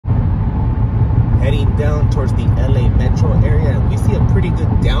heading down towards the LA metro area, and we see a pretty good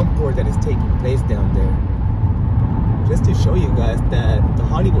downpour that is taking place down there. Just to show you guys that the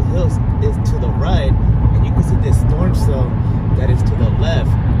Hollywood Hills is to the right, and you can see this storm cell that is to the left,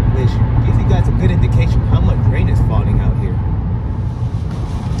 which gives you guys a good indication how much rain is falling out here.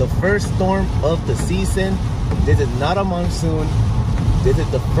 The first storm of the season. This is not a monsoon. This is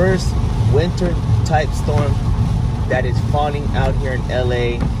the first winter type storm that is falling out here in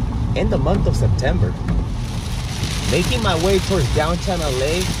LA in the month of September. Making my way towards downtown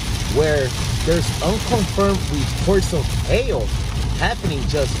LA, where there's unconfirmed reports of hail happening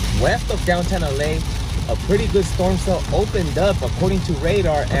just west of downtown LA. A pretty good storm cell opened up according to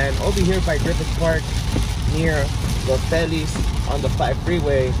radar, and over here by Griffith Park near the Feliz on the 5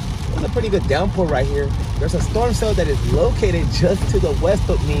 freeway, there's a pretty good downpour right here. There's a storm cell that is located just to the west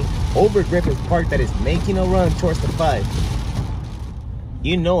of me over Griffith Park that is making a run towards the 5.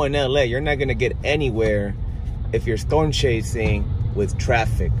 You know, in LA, you're not gonna get anywhere if you're storm chasing with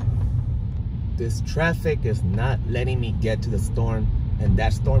traffic. This traffic is not letting me get to the storm, and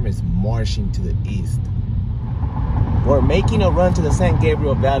that storm is marching to the east. We're making a run to the San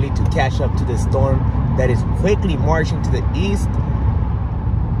Gabriel Valley to catch up to the storm that is quickly marching to the east.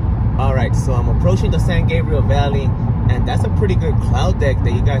 All right, so I'm approaching the San Gabriel Valley, and that's a pretty good cloud deck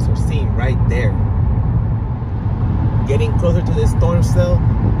that you guys are seeing right there. Getting closer to this storm cell,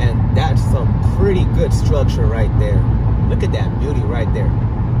 and that's some pretty good structure right there. Look at that beauty right there.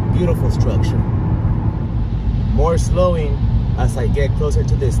 Beautiful structure. More slowing as I get closer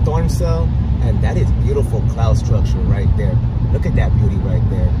to this storm cell, and that is beautiful cloud structure right there. Look at that beauty right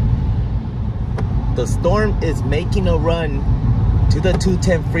there. The storm is making a run to the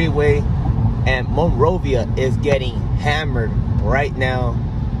 210 freeway, and Monrovia is getting hammered right now,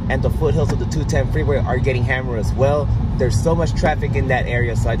 and the foothills of the 210 freeway are getting hammered as well. There's so much traffic in that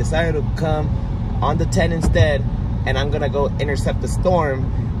area, so I decided to come on the 10 instead, and I'm gonna go intercept the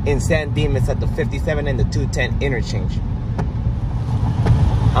storm in San Dimas at the 57 and the 210 interchange.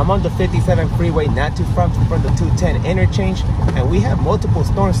 I'm on the 57 freeway, not too far from the 210 interchange, and we have multiple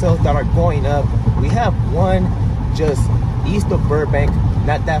storm cells that are going up. We have one just east of Burbank,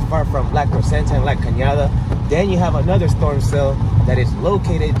 not that far from La Crescenta and La Cañada. Then you have another storm cell that is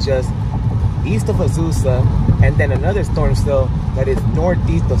located just east of Azusa, and then another storm cell that is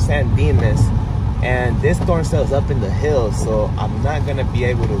northeast of San Dimas. And this storm cell is up in the hills, so I'm not gonna be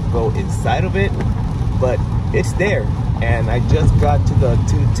able to go inside of it, but it's there. And I just got to the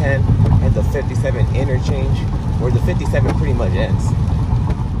 210 and the 57 interchange, where the 57 pretty much ends.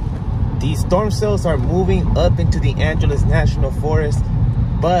 These storm cells are moving up into the Angeles National Forest,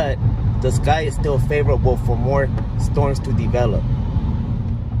 but the sky is still favorable for more storms to develop.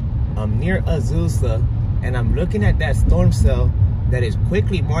 I'm near Azusa, and I'm looking at that storm cell that is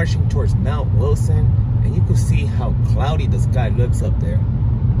quickly marching towards Mount Wilson, and you can see how cloudy the sky looks up there.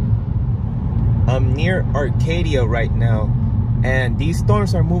 I'm near Arcadia right now, and these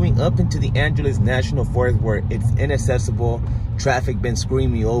storms are moving up into the Angeles National Forest, where it's inaccessible. Traffic been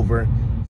screwing me over,